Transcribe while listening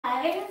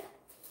live.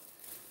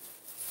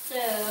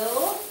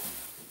 So,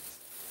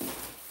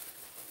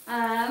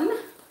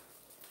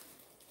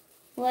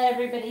 let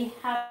everybody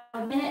have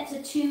a minute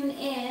to tune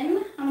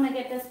in. I'm gonna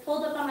get this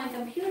pulled up on my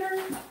computer.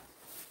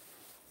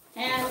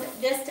 And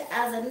just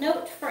as a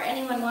note for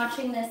anyone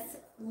watching this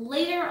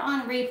later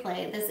on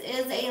replay, this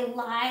is a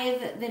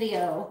live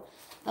video.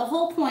 The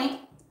whole point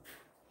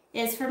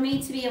is for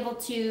me to be able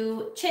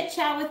to chit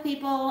chat with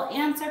people,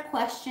 answer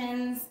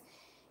questions.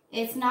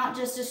 It's not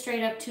just a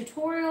straight up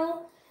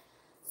tutorial.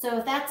 So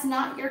if that's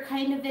not your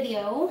kind of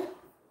video,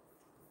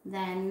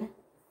 then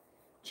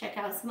check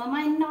out some of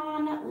my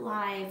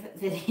non-live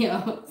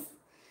videos.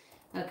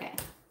 Okay.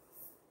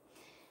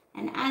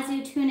 And as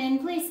you tune in,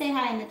 please say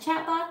hi in the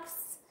chat box.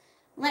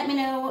 Let me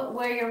know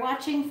where you're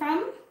watching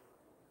from.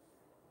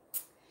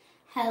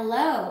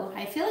 Hello.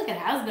 I feel like it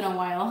has been a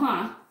while,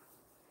 huh?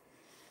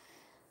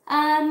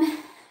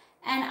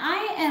 And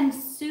I am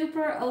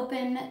super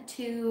open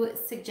to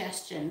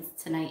suggestions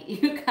tonight,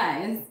 you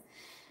guys.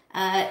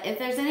 If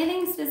there's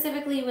anything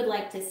specifically you would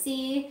like to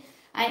see,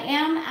 I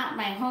am at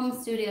my home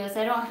studio,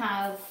 so I don't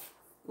have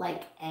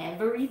like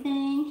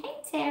everything.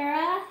 Hey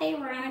Tara, hey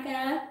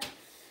Veronica.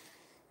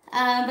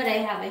 But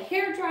I have a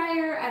hair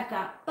dryer, I've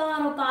got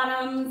bottle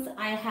bottoms,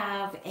 I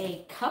have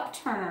a cup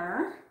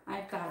turner,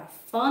 I've got a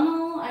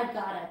funnel, I've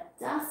got a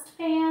dust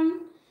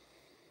fan.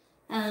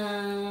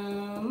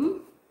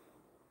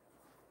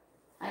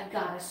 I've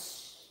got a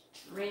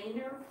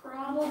strainer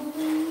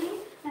probably.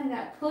 I've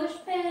got push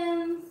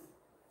pins.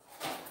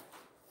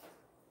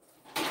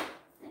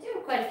 I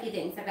do quite a few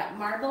things. I've got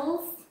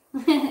marbles.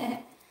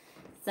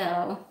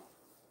 So,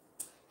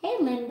 hey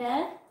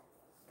Linda.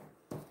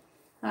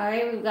 All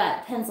right, we've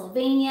got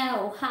Pennsylvania,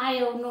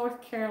 Ohio,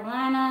 North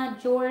Carolina,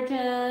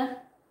 Georgia,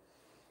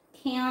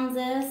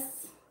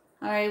 Kansas.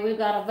 All right, we've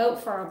got a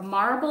vote for a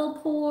marble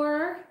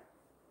pour.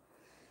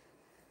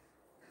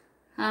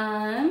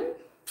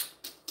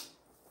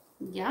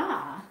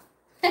 Yeah.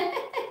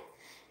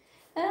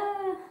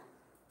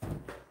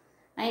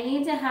 I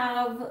need to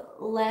have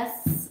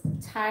less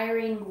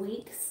tiring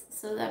weeks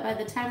so that by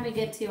the time we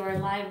get to our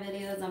live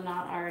videos, I'm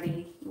not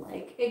already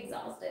like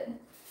exhausted.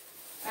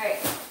 All right,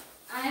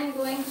 I'm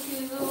going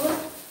to,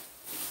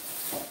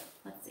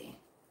 let's see,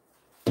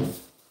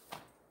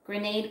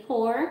 grenade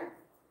pour.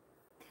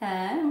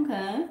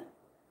 Okay.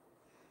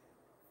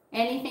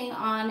 Anything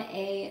on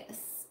a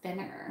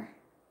spinner.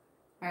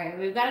 All right,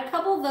 we've got a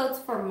couple votes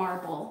for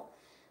marble.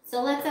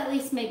 So let's at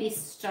least maybe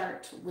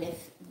start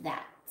with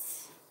that.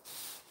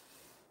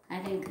 I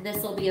think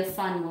this will be a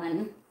fun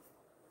one.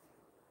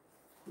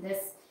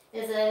 This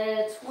is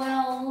a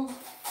 12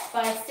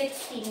 by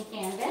 16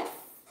 canvas.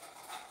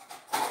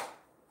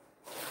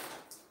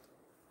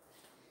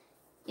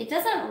 It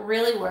doesn't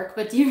really work,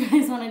 but do you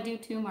guys want to do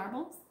 2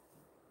 marbles?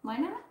 Why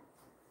not?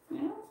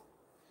 No?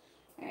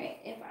 All right,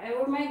 if I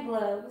were my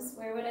gloves,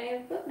 where would I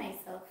have put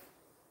myself?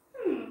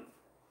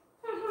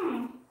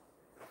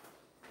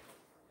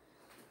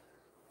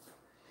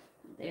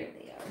 There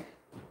they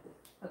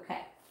are.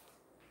 Okay.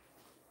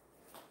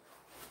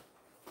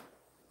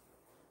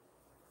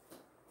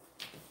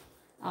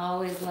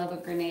 Always love a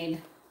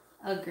grenade.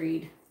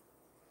 Agreed.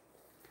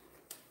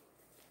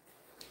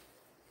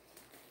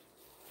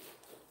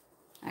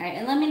 All right,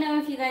 and let me know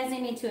if you guys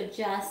need me to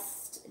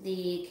adjust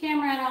the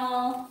camera at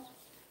all.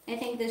 I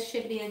think this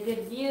should be a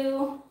good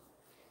view.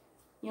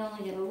 You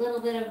only get a little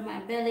bit of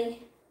my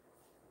belly.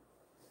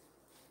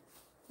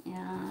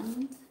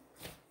 And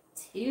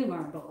 2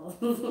 marbles.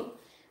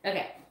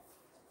 Okay.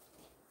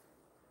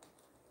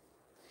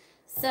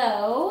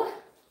 So,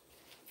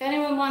 if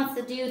anyone wants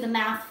to do the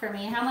math for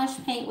me, how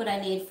much paint would I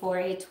need for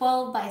a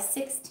 12 by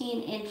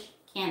 16 inch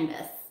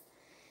canvas?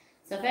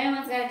 So if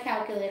anyone's got a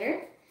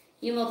calculator,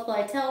 you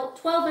multiply 12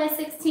 by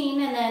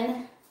 16 and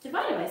then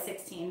divide it by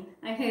 16.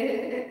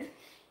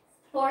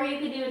 Or you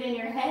could do it in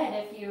your head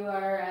if you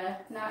are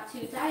not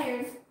too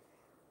tired.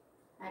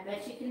 I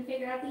bet you can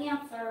figure out the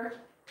answer.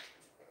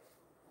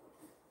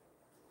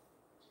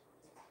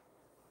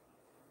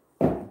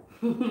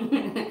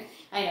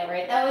 I know,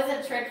 right? That was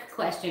a trick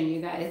question,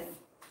 you guys.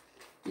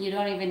 You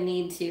don't even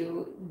need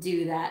to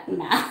do that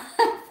math.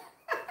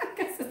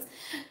 Because it's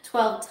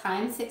 12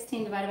 times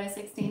 16 divided by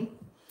 16.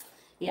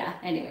 Yeah,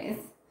 anyways.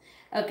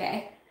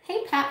 Okay.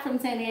 Hey, Pat from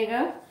San Diego.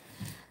 All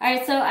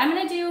right, so I'm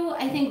going to do,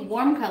 I think,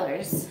 warm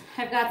colors.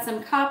 I've got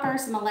some copper,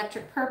 some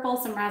electric purple,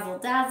 some razzle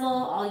dazzle.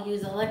 I'll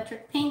use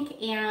electric pink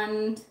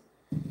and,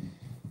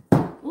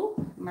 ooh,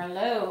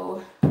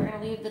 Merlot. We're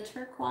going to leave the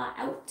turquoise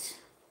out.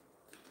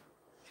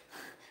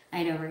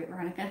 I know, right,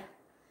 Veronica?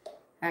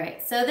 All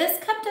right, so this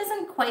cup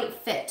doesn't quite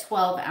fit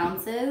 12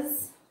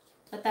 ounces,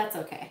 but that's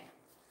okay.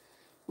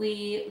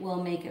 We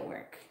will make it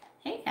work.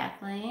 Hey,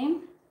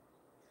 Kathleen.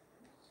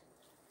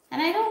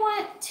 And I don't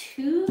want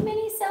too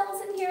many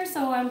cells in here,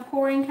 so I'm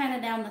pouring kind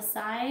of down the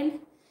side.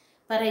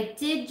 But I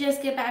did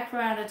just get back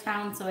from out of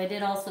town, so I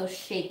did also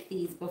shake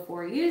these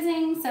before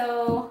using,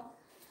 so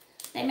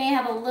they may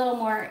have a little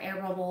more air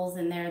bubbles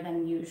in there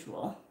than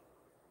usual.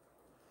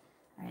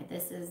 All right,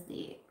 this is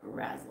the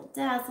Razzle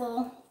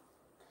Dazzle.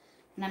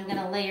 And I'm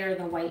gonna layer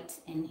the white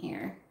in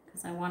here.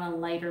 So I want a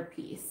lighter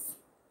piece.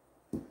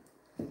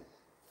 All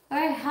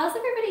right, how's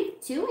everybody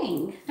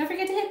doing? Don't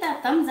forget to hit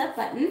that thumbs up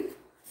button.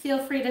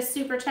 Feel free to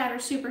super chat or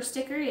super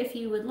sticker if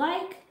you would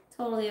like.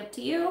 Totally up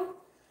to you.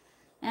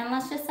 And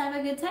let's just have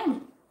a good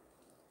time.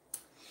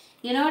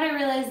 You know what I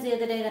realized the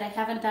other day that I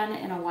haven't done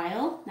in a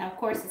while? Now, of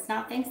course, it's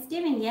not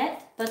Thanksgiving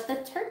yet, but the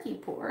turkey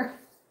pour.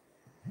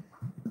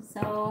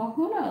 So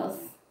who knows?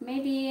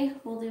 Maybe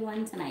we'll do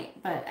one tonight.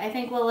 But I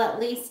think we'll at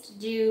least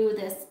do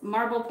this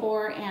marble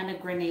pour and a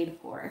grenade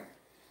pour,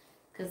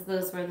 because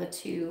those were the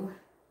two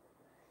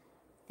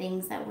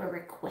things that were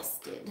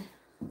requested.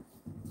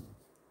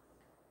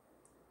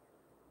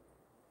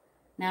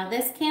 Now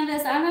this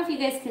canvas, I don't know if you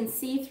guys can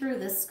see through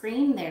the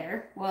screen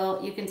there.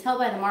 Well, you can tell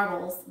by the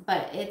marbles,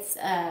 but it's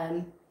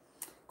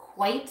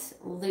quite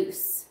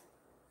loose.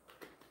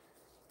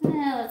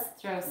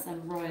 Let's throw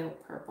some royal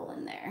purple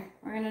in there.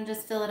 We're gonna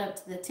just fill it up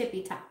to the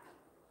tippy top.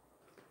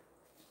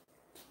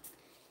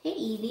 Hey,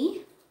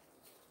 Evie.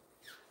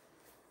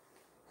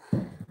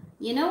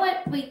 You know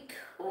what we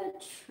could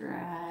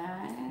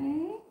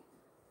try?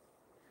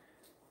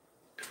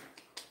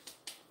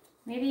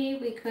 Maybe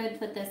we could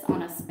put this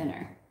on a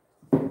spinner.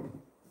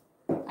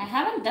 I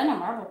haven't done a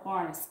marble pour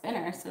on a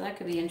spinner, so that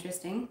could be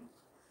interesting.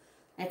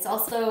 It's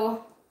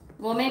also,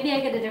 well, maybe I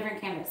get a different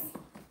canvas.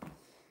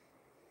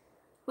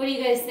 What do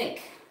you guys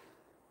think?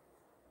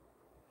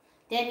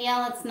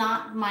 Danielle, it's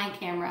not my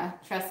camera.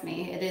 Trust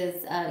me, it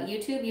is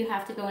YouTube. You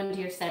have to go into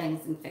your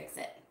settings and fix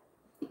it.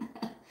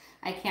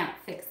 I can't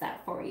fix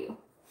that for you.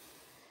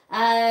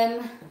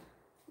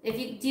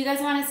 Do you guys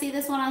want to see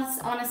this one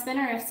on a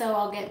spinner? If so,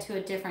 I'll get to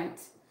a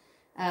different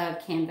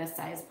canvas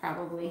size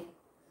probably.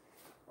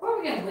 Or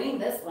we're gonna wing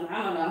this one,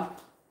 I don't know.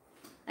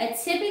 I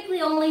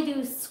typically only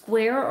do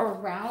square or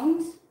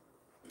round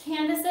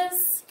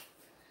canvases,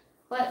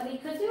 but we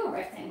could do a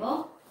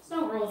rectangle. There's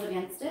no rules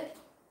against it.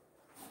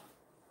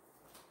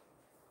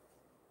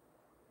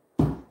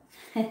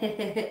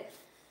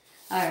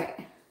 All right,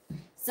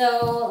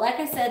 so like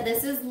I said,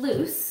 this is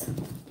loose.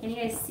 Can you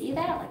guys see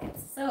that? Like,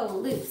 it's so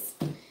loose.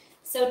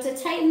 So to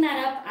tighten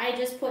that up, I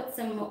just put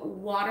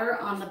some water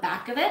on the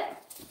back of it.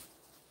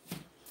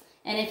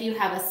 And if you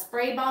have a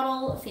spray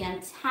bottle,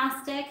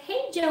 fantastic.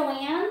 Hey,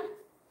 Joanne.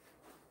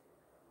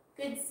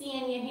 Good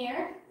seeing you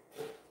here.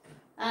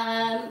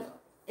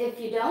 If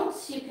you don't,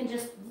 you can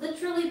just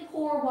literally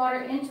pour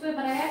water into it,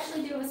 but I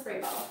actually do have a spray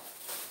bottle.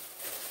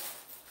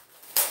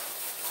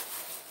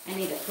 I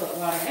need to put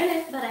water in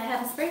it, but I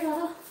have a spray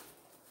bottle.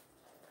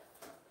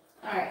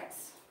 All right.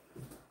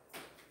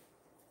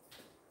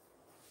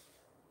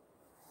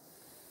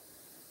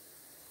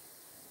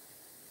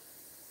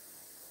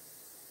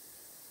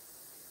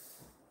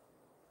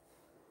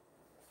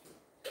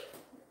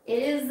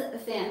 It is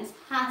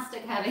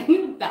fantastic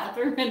having a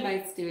bathroom in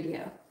my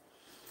studio.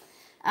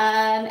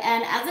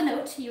 And as a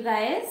note to you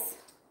guys,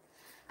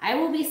 I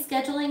will be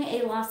scheduling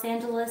a Los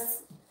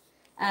Angeles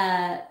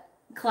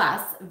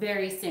class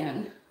very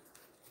soon.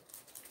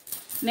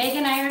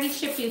 Megan, I already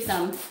shipped you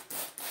some.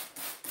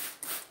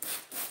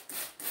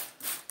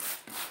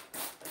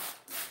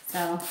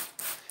 So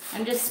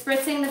I'm just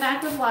spritzing the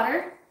back with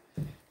water.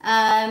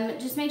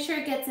 Just make sure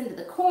it gets into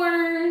the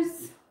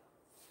corners.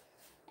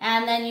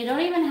 And then you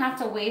don't even have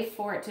to wait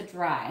for it to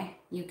dry.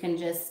 You can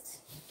just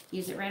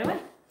use it right away.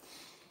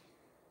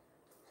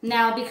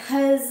 Now,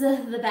 because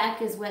the back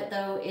is wet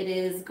though, it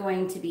is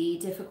going to be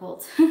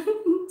difficult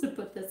to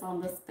put this on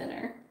the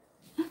spinner.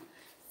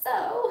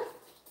 So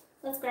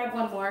let's grab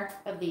one more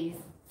of these.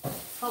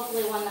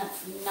 Hopefully one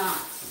that's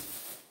not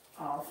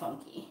all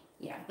funky.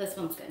 Yeah, this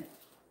one's good.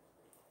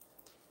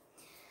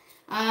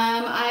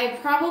 I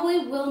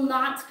probably will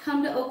not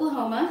come to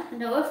Oklahoma,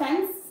 no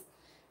offense.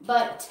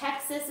 But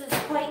Texas is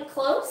quite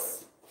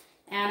close,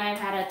 and I've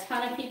had a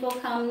ton of people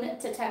come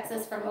to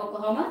Texas from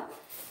Oklahoma,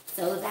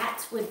 so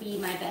that would be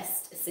my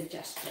best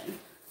suggestion,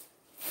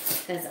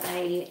 because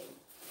I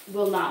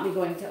will not be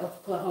going to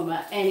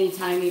Oklahoma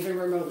anytime even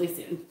remotely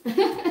soon.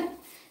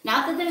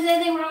 Not that there's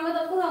anything wrong with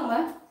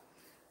Oklahoma,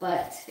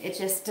 but it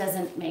just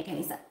doesn't make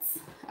any sense.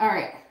 All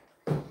right,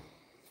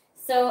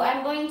 so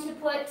I'm going to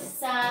put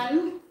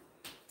some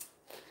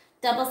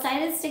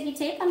double-sided sticky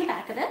tape on the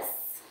back of this,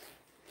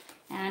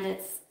 and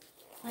it's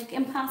like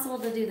impossible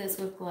to do this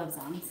with gloves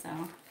on, so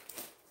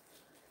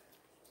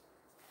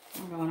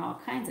we're going all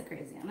kinds of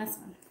crazy on this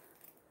one.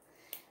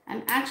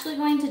 I'm actually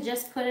going to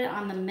just put it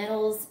on the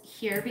middles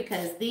here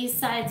because these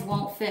sides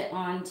won't fit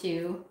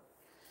onto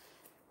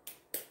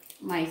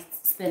my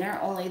spinner,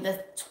 only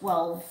the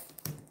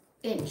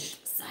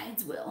 12-inch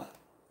sides will.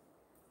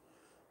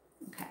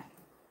 Okay.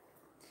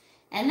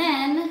 And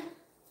then,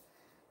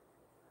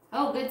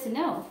 oh, good to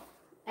know.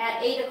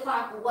 At 8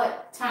 o'clock,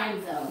 what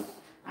time zone?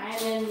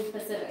 I'm in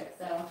Pacific,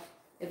 so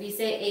if you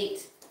say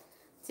 8,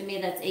 to me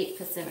that's 8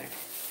 Pacific.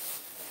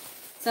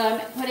 So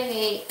I'm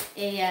putting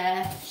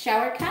a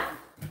shower cap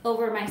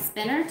over my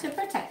spinner to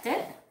protect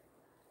it.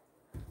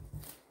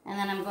 And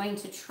then I'm going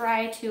to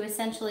try to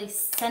essentially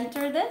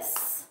center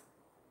this.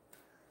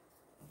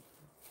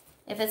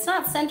 If it's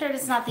not centered,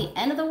 it's not the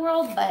end of the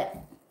world, but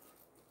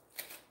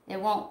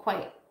it won't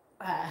quite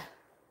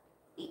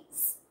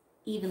It's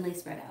evenly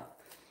spread out.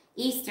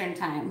 Eastern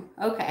time.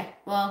 Okay,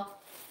 well,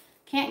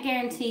 can't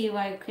guarantee you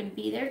I could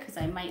be there because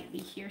I might be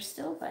here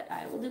still, but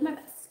I will do my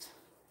best.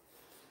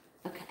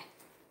 Okay.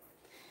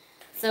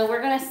 So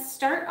we're going to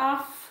start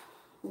off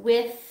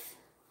with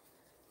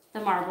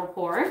the marble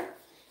pour.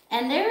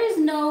 And there is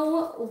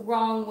no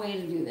wrong way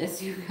to do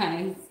this, you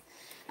guys.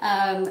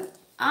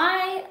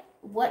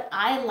 What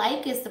I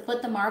like is to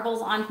put the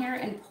marbles on here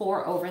and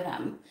pour over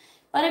them.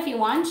 But if you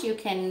want, you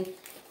can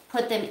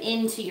put them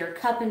into your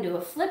cup, into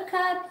a flip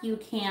cup. You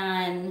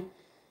can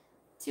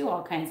do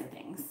all kinds of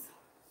things.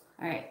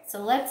 All right,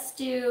 so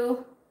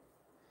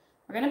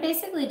we're gonna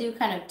basically do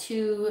kind of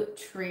 2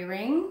 tree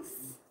rings.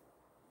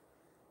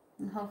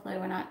 And hopefully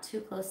we're not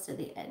too close to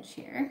the edge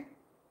here.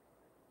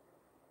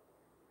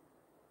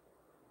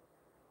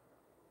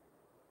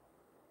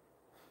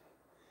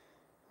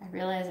 I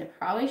realize I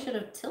probably should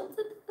have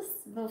tilted this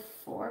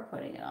before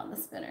putting it on the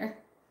spinner.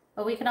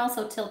 But we can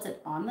also tilt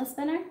it on the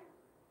spinner.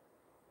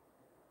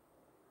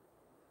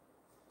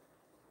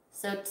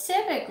 So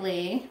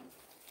typically,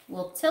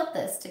 we'll tilt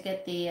this to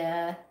get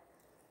the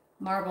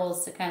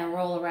marbles to kind of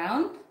roll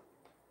around.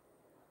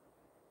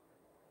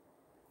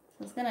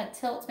 So it's gonna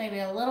tilt maybe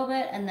a little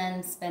bit and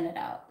then spin it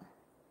out.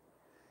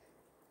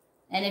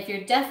 And if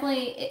you're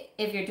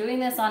doing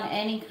this on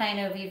any kind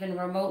of even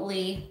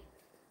remotely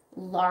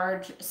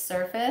large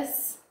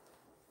surface,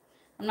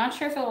 I'm not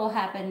sure if it will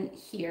happen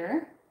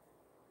here,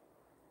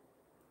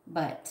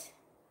 but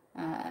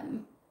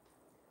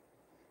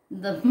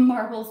the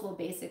marbles will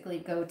basically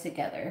go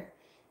together.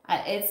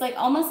 It's like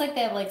almost like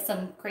they have like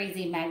some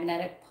crazy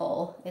magnetic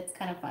pull. It's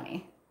kind of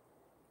funny.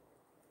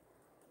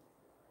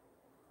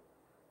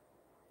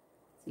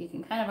 So you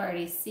can kind of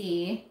already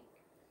see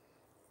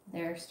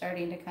they're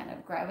starting to kind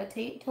of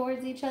gravitate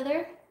towards each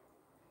other.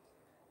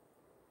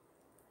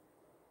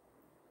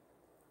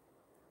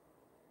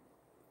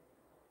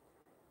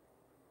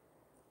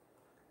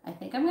 I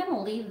think I'm going to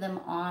leave them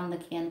on the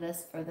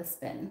canvas for the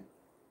spin.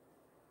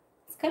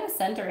 Let's kind of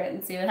center it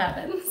and see what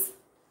happens.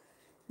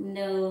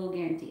 No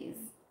guarantees.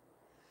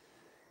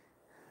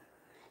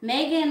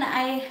 Megan,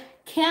 I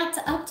can't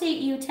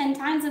update you 10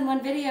 times in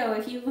one video.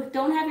 If you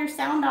don't have your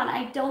sound on,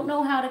 I don't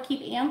know how to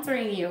keep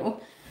answering you.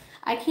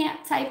 I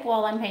can't type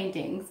while I'm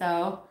painting,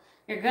 so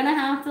you're going to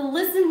have to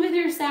listen with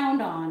your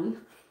sound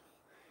on.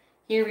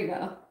 Here we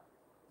go.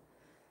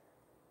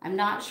 I'm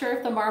not sure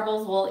if the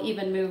marbles will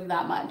even move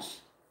that much.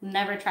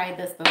 Never tried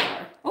this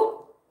before.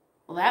 Oh,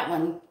 well, that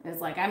one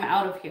is like, I'm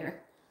out of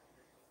here.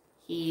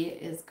 He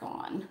is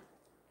gone.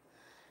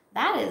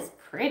 That is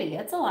pretty.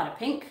 It's a lot of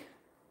pink.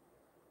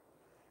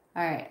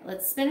 All right,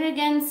 let's spin it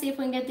again, see if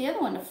we can get the other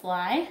one to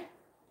fly.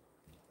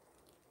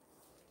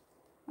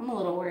 I'm a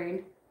little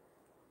worried.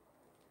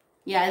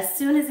 Yeah, as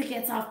soon as it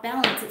gets off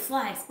balance, it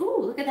flies. Ooh,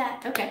 look at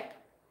that. Okay.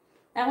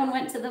 That one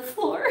went to the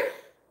floor.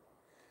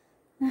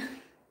 All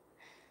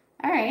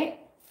right.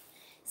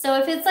 So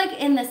if it's like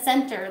in the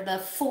center, the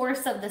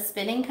force of the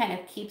spinning kind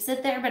of keeps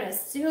it there, but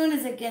as soon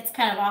as it gets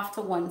kind of off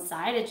to one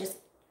side, it just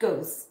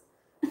goes.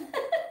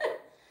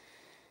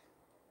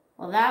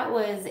 Well, that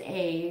was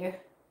a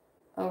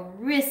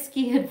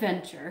risky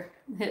adventure.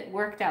 It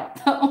worked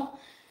out though.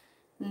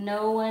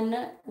 No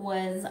one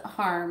was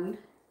harmed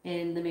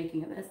in the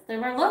making of this. The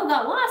Merlot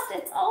got lost.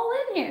 It's all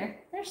in here.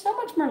 There's so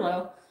much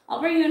Merlot. I'll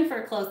bring you in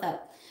for a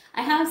close-up.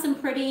 I have some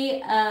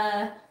pretty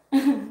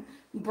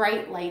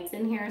bright lights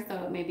in here, so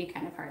it may be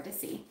kind of hard to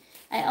see.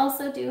 I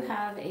also do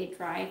have a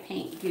dry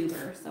paint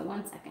goober, so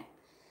 1 second.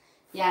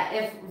 Yeah,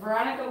 if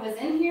Veronica was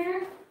in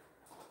here,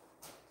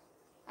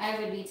 I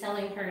would be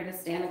telling her to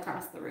stand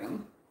across the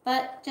room,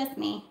 but just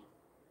me.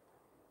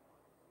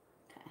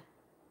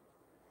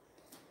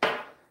 Okay.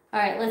 All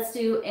right, let's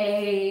do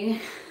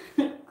a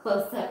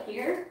close up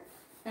here,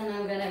 and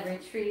I'm gonna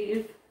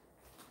retrieve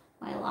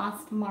my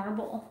lost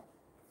marble.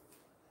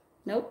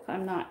 Nope,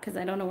 I'm not, because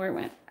I don't know where it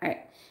went. All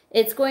right,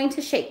 it's going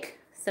to shake,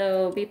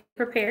 so be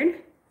prepared.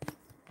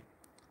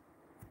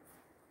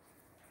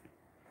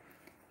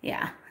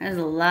 Yeah, there's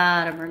a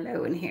lot of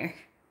Merlot in here.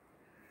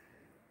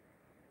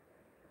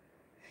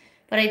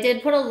 But I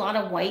did put a lot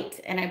of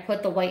white, and I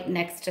put the white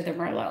next to the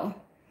Merlot.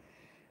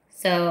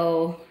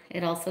 So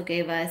it also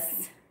gave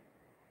us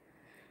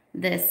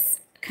this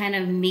kind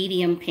of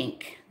medium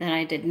pink that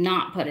I did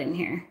not put in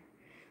here.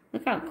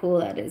 Look how cool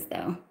that is,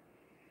 though.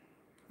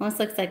 Almost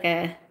looks like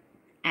a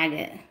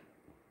agate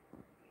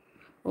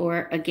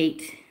or a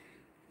gate,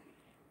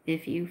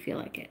 if you feel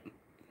like it.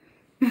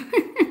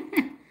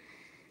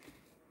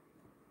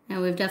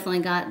 Now we've definitely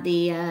got the,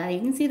 you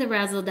can see the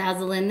razzle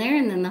dazzle in there,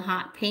 and then the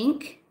hot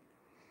pink.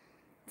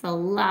 It's a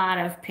lot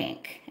of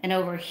pink. And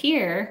over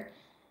here,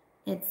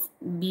 it's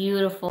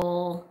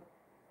beautiful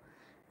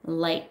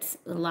light,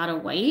 a lot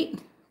of white,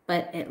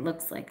 but it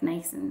looks like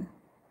nice and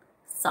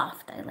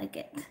soft. I like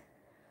it.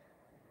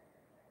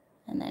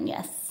 And then,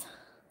 yes,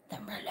 the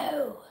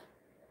Merlot.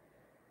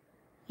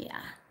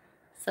 Yeah,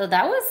 so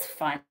that was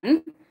fun.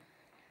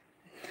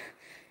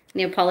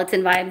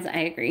 Neapolitan vibes, I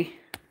agree.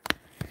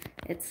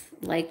 It's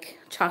like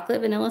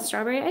chocolate, vanilla,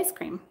 strawberry ice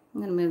cream. I'm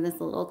gonna move this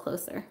a little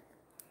closer.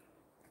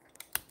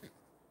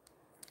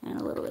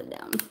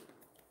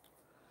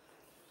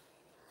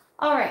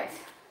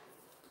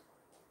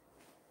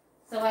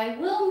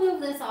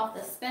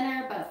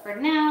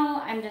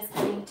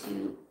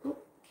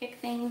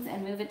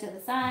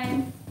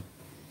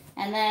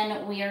 And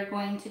then we are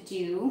going to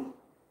do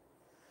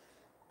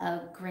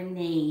a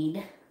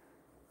grenade.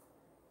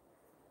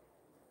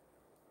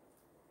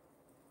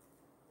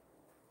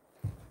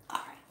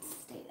 All right,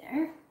 stay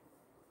there.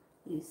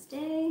 You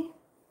stay.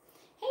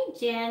 Hey,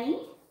 Jenny.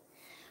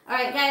 All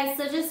right, guys,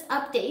 so just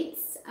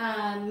updates.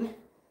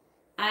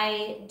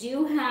 I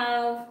do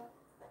have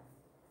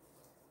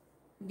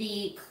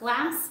the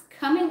class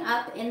coming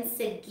up in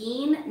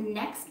Seguin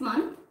next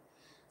month.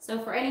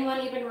 So for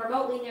anyone even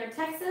remotely near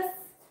Texas,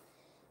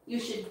 you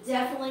should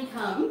definitely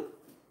come.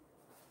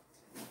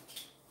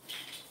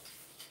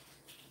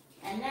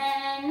 And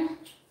then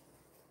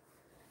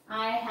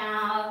I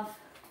have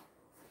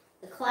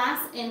the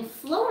class in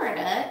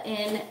Florida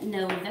in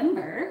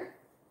November.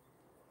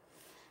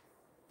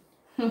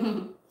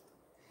 Thank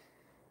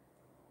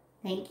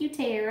you,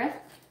 Tara.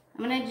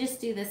 I'm gonna just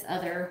do this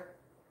other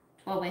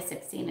 12 by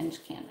 16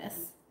 inch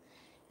canvas.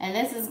 And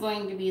this is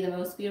going to be the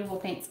most beautiful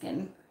paint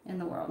skin in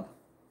the world.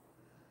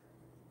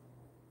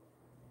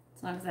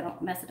 As long as I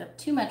don't mess it up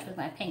too much with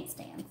my paint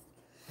stands.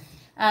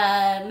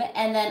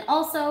 And then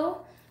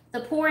also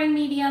the pouring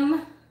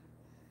medium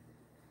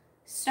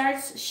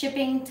starts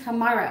shipping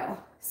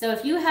tomorrow. So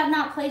if you have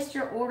not placed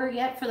your order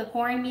yet for the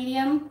pouring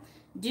medium,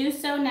 do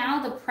so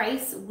now. The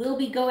price will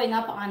be going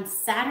up on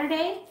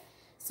Saturday.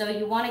 So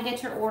you want to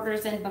get your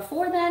orders in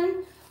before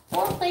then,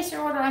 or place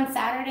your order on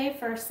Saturday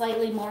for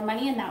slightly more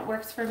money, and that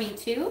works for me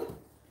too.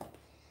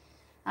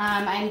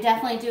 I'm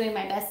definitely doing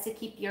my best to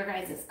keep your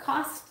guys'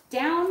 cost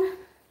down.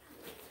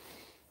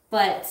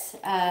 But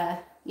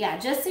yeah,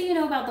 just so you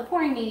know about the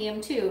pouring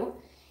medium too,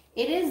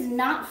 it is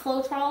not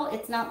Floetrol.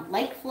 It's not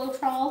like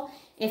Floetrol.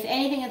 If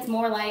anything, it's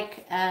more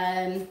like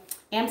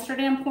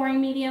Amsterdam pouring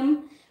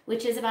medium,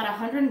 which is about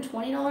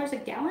 $120 a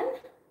gallon.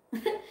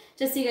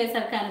 Just so you guys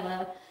have kind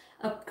of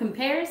a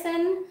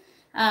comparison.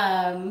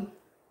 Or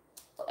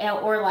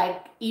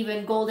like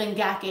even Golden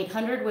GAC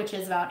 800, which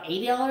is about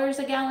 $80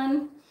 a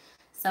gallon.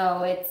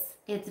 So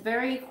it's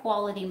very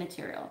quality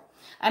material.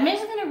 I'm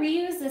just gonna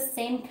reuse this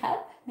same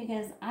cup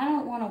because I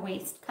don't want to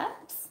waste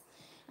cups.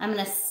 I'm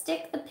gonna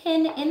stick the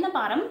pin in the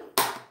bottom.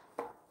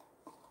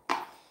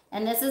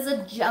 And this is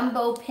a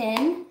jumbo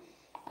pin.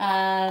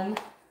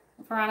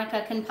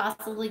 Veronica can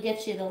possibly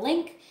get you the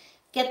link.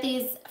 Get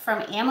these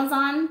from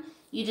Amazon.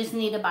 You just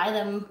need to buy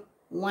them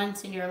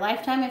once in your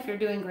lifetime if you're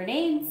doing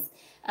grenades.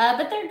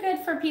 But they're good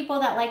for people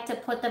that like to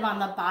put them on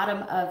the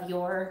bottom of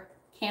your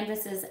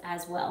canvases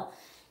as well.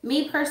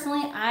 Me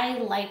personally, I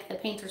like the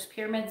Painter's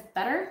Pyramids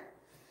better.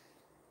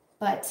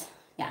 But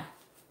yeah.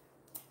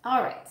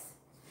 All right.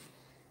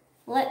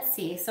 Let's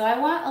see. So I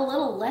want a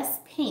little less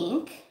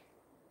pink.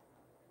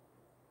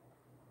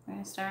 We're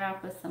going to start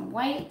off with some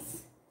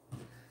whites.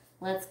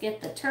 Let's get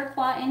the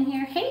turquoise in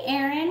here. Hey,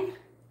 Erin.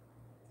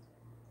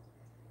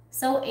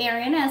 So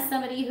Erin, as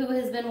somebody who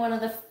has been one of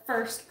the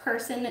first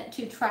person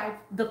to try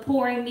the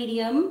pouring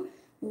medium,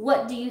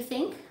 what do you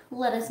think?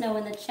 Let us know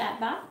in the chat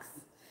box.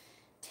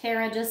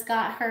 Tara just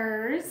got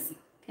hers.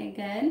 Okay,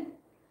 good.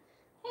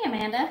 Hey,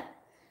 Amanda.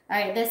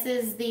 All right, this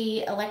is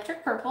the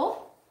electric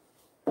purple.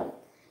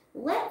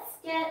 Let's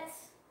get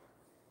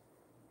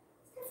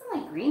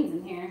some like greens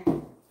in here.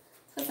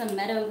 Let's put some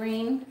meadow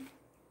green.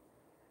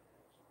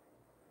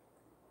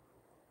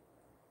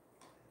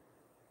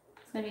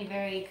 It's going to be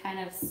very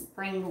kind of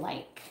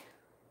spring-like.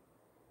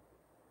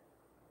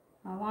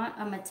 I want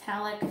a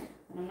metallic,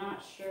 but I'm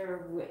not sure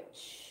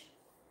which.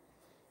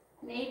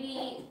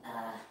 Maybe,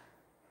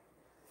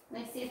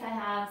 let me see if I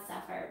have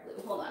sapphire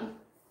blue. Hold on.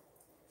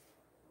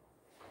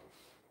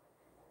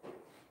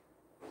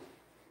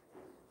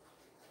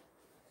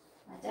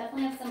 I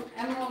definitely have some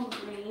emerald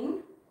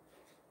green.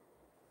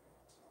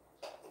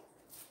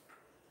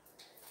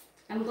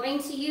 I'm going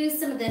to use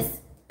some of this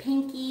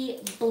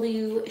pinky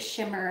blue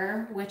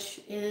shimmer,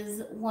 which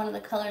is one of the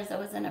colors that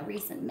was in a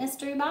recent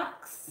mystery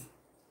box.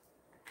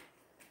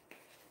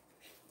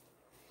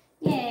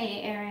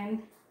 Yay,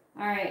 Erin.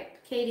 All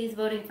right, Katie's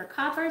voting for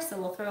copper, so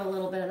we'll throw a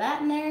little bit of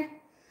that in there.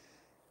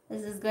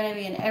 This is going to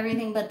be an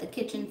everything but the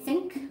kitchen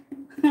sink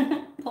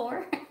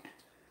pour.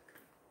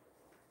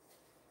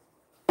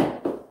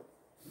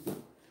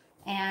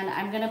 And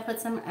I'm going to put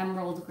some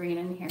emerald green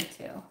in here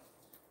too.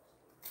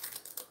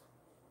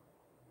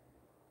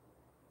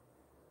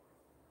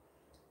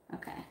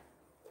 Okay.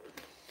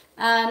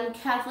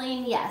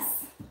 Kathleen,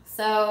 yes.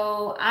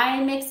 So I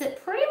mix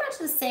it pretty much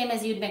the same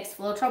as you'd mix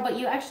Floetrol, but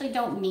you actually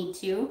don't need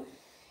to.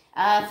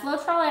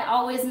 Floetrol, I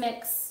always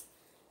mix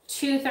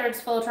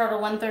 2/3 Floetrol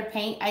to 1/3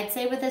 paint. I'd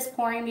say with this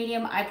pouring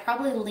medium, I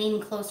probably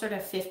lean closer to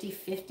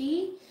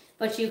 50-50,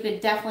 but you could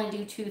definitely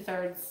do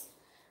 2/3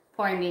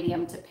 pouring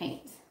medium to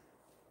paint.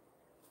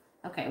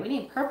 Okay, we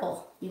need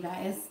purple, you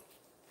guys.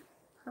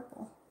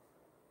 Purple.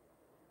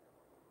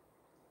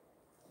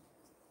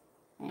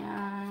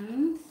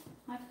 And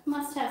I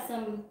must have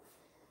some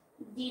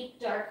deep,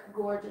 dark,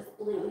 gorgeous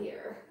blue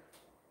here.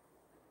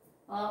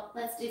 Well,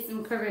 let's do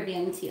some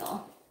Caribbean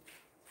teal.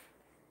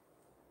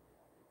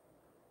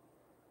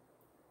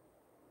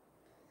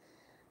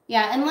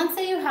 Yeah, and let's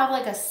say you have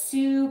like a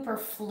super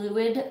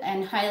fluid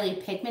and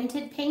highly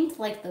pigmented paint,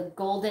 like the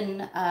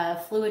golden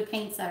fluid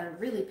paints that are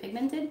really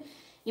pigmented,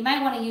 you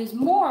might want to use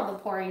more of the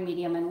pouring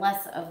medium and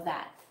less of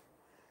that.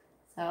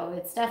 So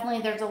it's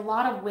definitely, there's a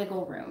lot of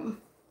wiggle room.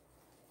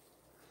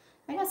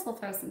 I guess we'll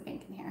throw some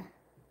pink in here.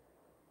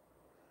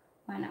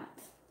 Why not?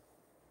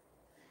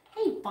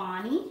 Hey,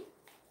 Bonnie.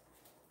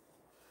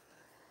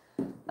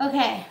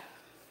 Okay,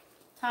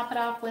 top it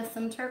off with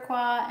some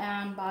turquoise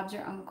and Bob's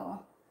your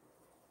uncle.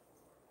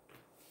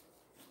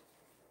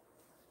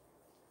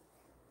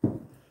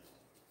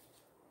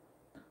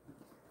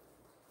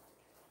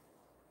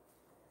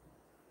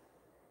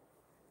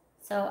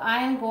 So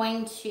I'm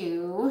going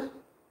to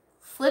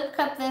flip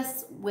cup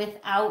this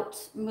without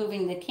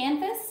moving the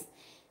canvas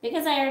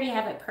because I already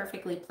have it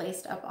perfectly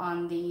placed up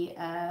on the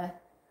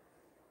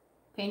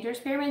Painter's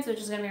Pyramids, which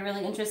is going to be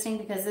really interesting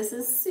because this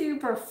is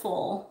super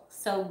full.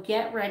 So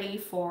get ready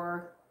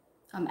for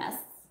a mess.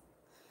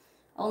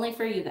 Only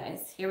for you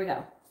guys. Here we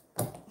go.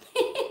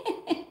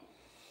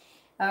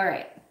 All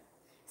right.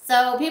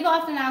 So people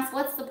often ask,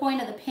 what's the point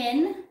of the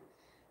pin?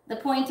 The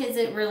point is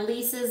it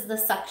releases the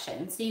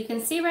suction. So you can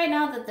see right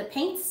now that the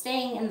paint's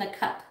staying in the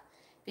cup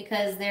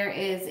because there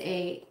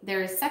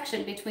is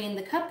suction between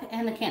the cup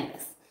and the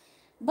canvas.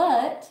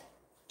 But,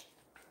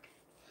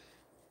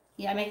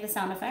 yeah, I make the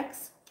sound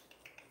effects.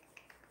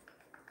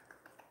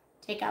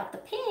 Take out the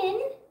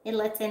pin, it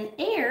lets in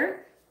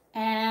air,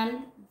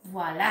 and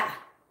voila.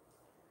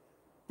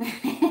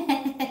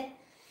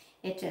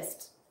 It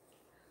just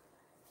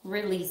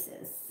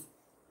releases.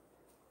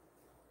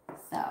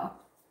 So,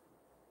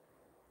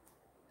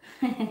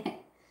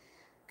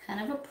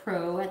 kind of a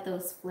pro at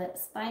those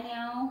flips by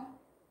now.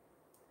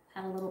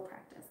 Had a little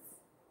practice.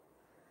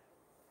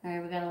 All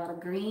right, we got a lot of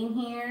green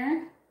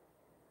here.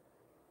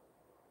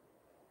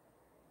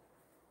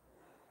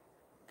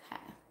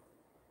 Okay.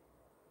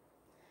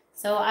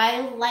 So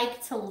I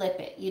like to lip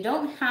it. You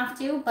don't have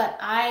to, but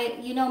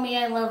you know me,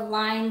 I love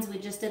lines. We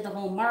just did the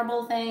whole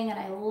marble thing and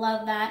I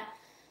love that.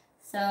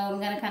 So I'm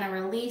gonna kind of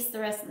release the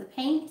rest of the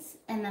paint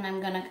and then I'm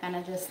gonna kind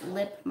of just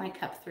lip my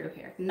cup through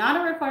here. Not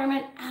a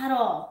requirement at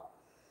all.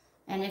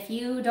 And if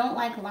you don't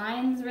like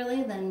lines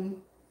really,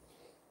 then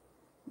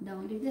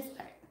don't do this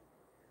part.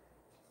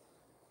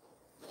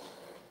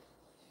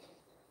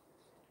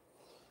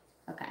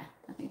 Okay,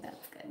 I think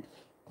that's good.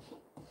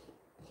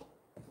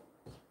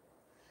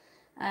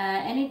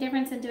 Any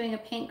difference in doing a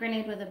paint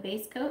grenade with a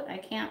base coat? I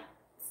can't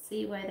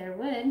see why there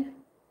would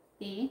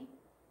be,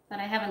 but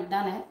I haven't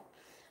done it.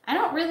 I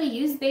don't really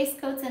use base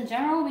coats in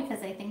general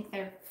because I think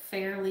they're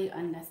fairly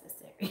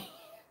unnecessary.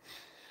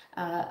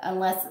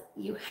 Unless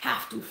you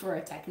have to for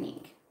a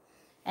technique.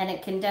 And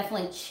it can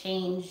definitely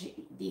change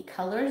the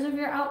colors of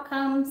your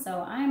outcome,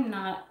 so I'm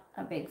not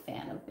a big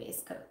fan of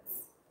base coats.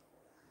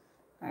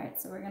 All right,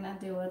 so we're gonna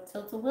do a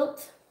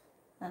tilt-a-wilt.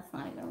 That's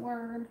not even a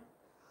word.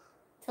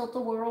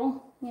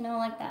 Tilt-a-whirl, you know,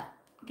 like that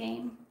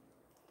game.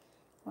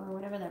 Or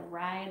whatever, the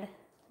ride,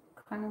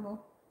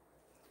 carnival.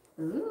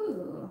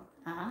 Ooh,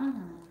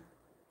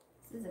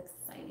 this is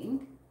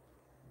exciting.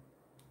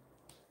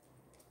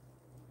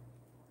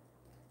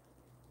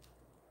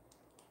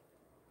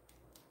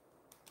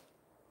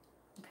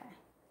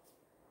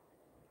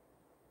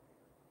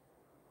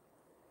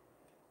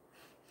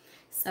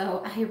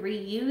 So I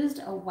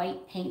reused a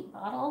white paint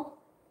bottle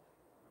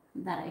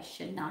that I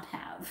should not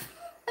have.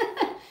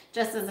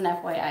 Just as an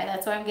FYI,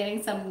 that's why I'm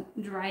getting some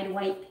dried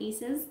white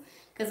pieces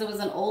because it was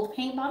an old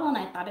paint bottle and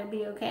I thought it'd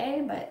be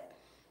okay, but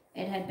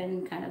it had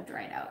been kind of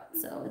dried out.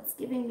 So it's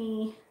giving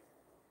me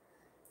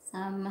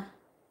some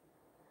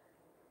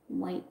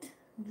white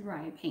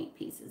dry paint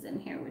pieces in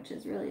here, which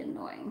is really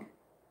annoying.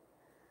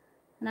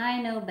 And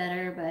I know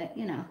better, but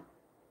you know.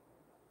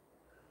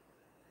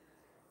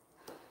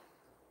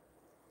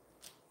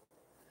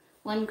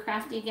 One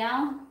crafty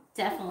gal,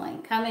 definitely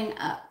coming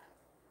up,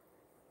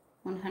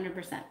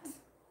 100%.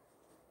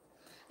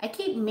 I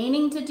keep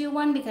meaning to do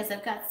one because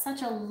I've got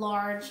such a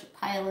large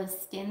pile of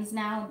skins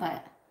now,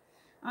 but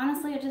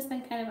honestly, I've just been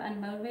kind of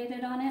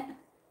unmotivated on it.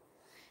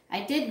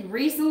 I did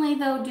recently,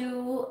 though,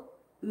 do,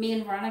 me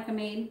and Veronica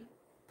made,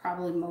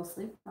 probably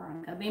mostly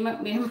Veronica, me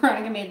and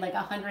Veronica made like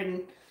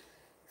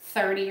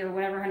 130 or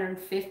whatever,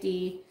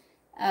 150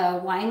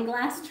 wine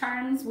glass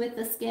charms with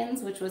the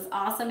skins, which was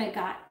awesome. It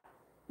got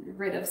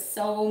rid of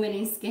so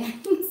many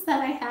skins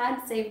that I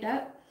had saved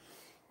up.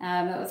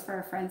 It was for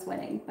a friend's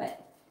wedding,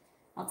 but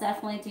I'll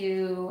definitely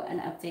do an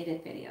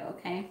updated video,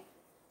 okay?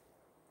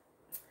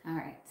 All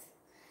right,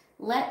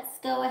 let's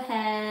go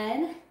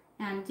ahead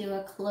and do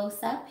a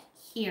close-up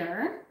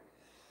here.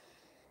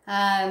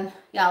 Yeah,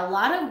 a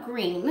lot of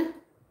green,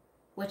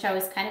 which I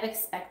was kind of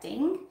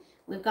expecting.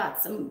 We've got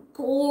some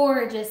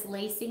gorgeous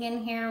lacing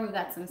in here. We've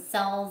got some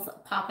cells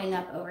popping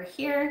up over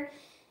here.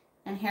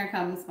 And here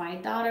comes my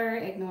daughter,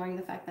 ignoring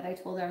the fact that I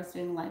told her I was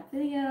doing a live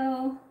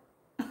video.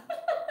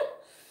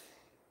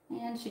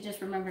 And she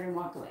just remembered and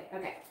walked away.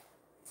 Okay.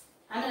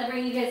 I'm going to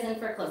bring you guys in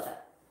for a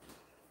close-up.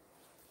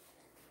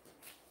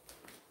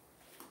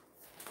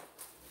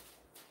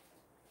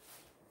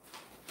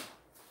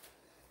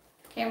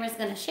 Camera's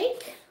going to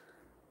shake.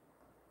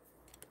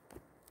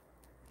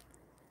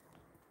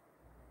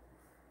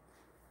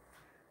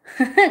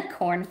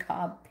 corn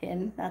cob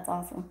pin. That's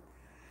awesome.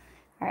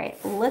 All right,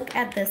 look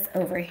at this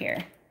over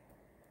here.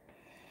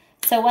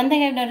 So one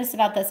thing I've noticed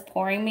about this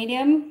pouring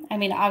medium, I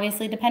mean,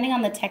 obviously, depending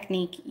on the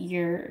technique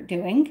you're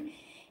doing,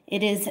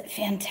 it is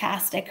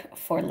fantastic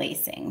for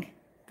lacing.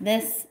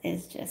 This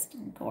is just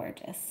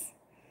gorgeous.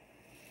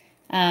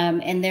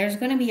 And there's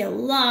going to be a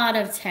lot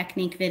of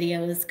technique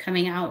videos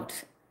coming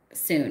out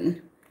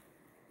soon.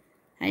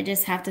 I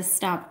just have to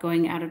stop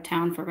going out of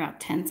town for about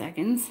 10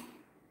 seconds.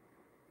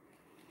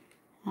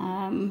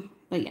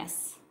 But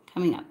yes,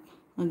 coming up.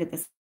 Look at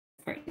this.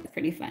 It's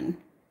pretty fun.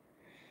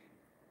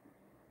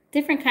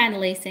 Different kind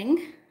of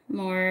lacing.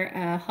 More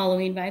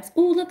Halloween vibes.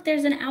 Oh, look,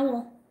 there's an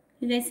owl.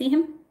 You guys see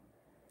him?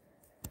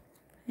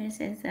 This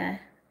is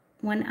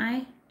one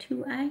eye,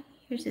 two eye.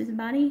 Here's his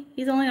body.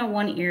 He's only got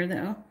one ear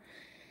though.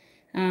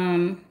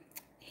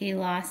 He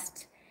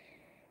lost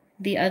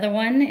the other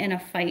one in a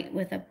fight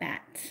with a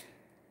bat.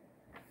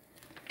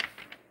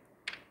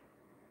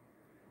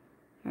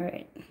 All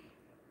right.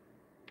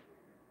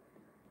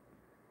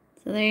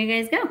 So there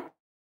you guys go.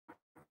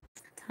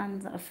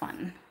 Tons of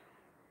fun.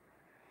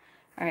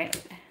 All right.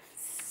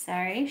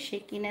 Sorry,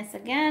 shakiness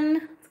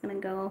again. It's gonna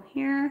go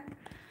here.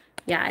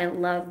 Yeah, I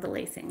love the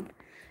lacing.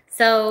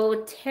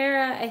 So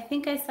Tara, I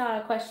think I saw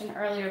a question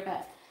earlier,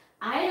 but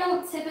I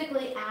don't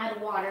typically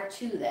add water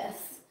to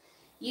this.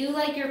 You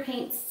like your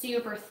paint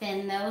super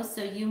thin though,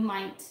 so you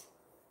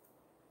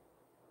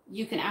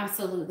can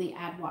absolutely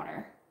add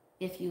water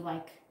if you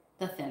like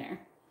the thinner.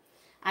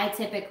 I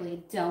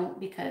typically don't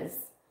because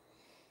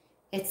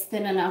it's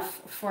thin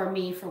enough for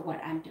me for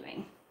what I'm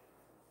doing.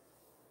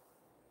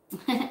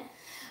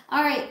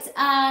 All right,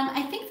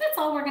 I think that's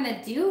all we're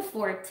gonna do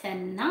for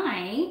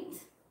tonight.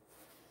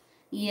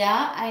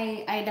 Yeah,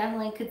 I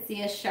definitely could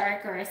see a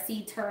shark or a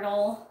sea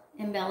turtle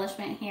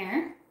embellishment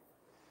here.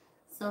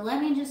 So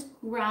let me just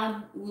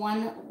grab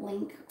one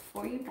link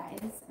for you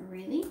guys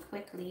really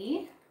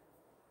quickly.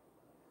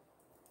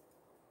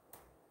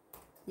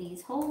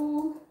 Please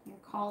hold. Your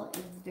call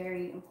is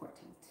very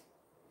important.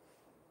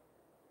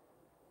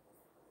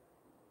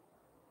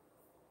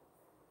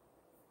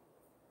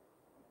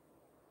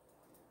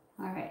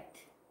 All right.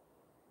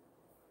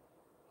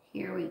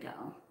 Here we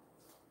go.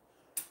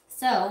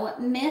 So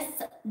Miss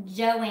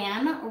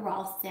Joanne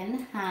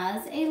Ralston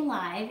has a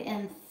live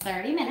in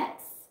 30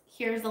 minutes.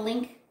 Here's a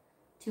link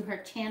to her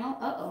channel.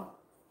 Uh-oh.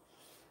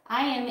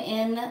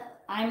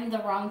 I'm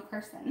the wrong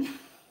person.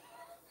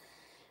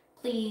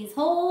 Please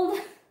hold.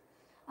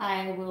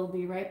 I will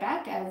be right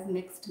back as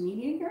Mixed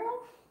Media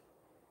Girl.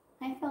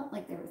 I felt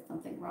like there was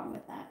something wrong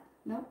with that.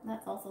 Nope,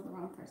 that's also the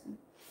wrong person.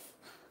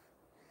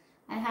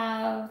 I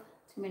have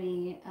too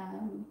many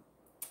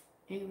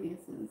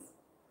aliases.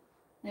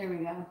 There we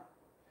go.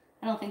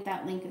 I don't think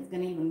that link is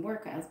going to even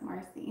work as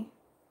Marcy.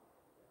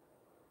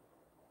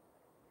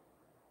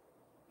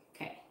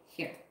 Okay,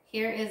 here.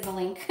 Here is the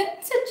link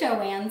to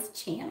Joanne's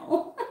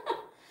channel.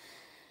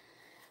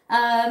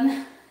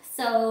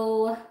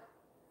 So,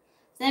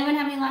 does anyone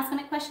have any last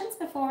minute questions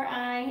before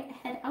I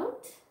head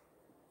out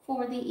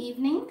for the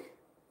evening?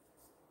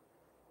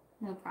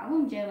 No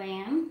problem,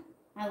 Joanne.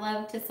 I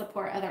love to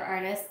support other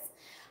artists.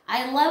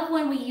 I love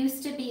when we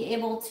used to be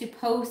able to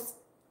post,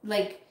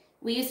 like,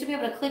 we used to be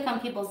able to click on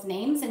people's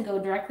names and go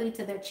directly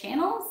to their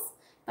channels,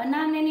 but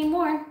not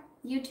anymore.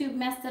 YouTube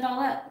messed it all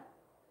up.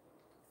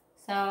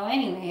 So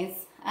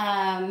anyways,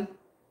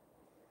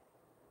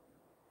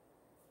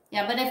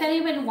 yeah, but if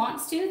anybody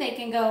wants to, they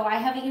can go, I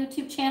have a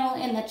YouTube channel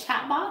in the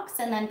chat box,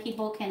 and then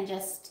people can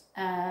just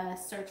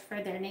search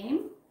for their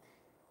name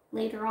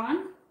later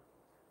on.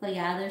 But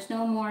yeah, there's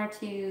no more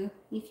to,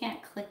 you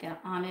can't click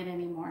on it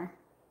anymore.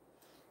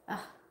 Ugh,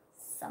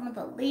 some of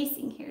the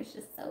lacing here is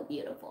just so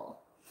beautiful.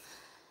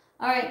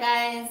 All right,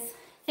 guys,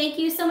 thank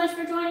you so much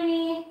for joining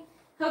me.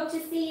 Hope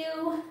to see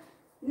you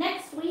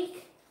next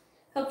week.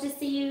 Hope to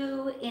see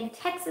you in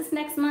Texas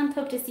next month.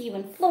 Hope to see you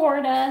in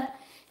Florida.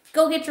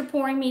 Go get your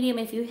pouring medium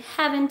if you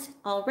haven't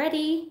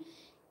already.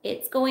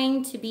 It's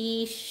going to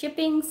be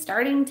shipping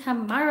starting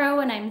tomorrow,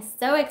 and I'm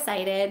so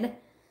excited.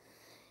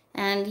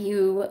 And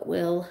you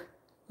will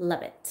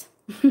love it.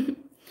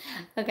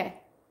 Okay.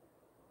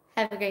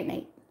 Have a great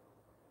night.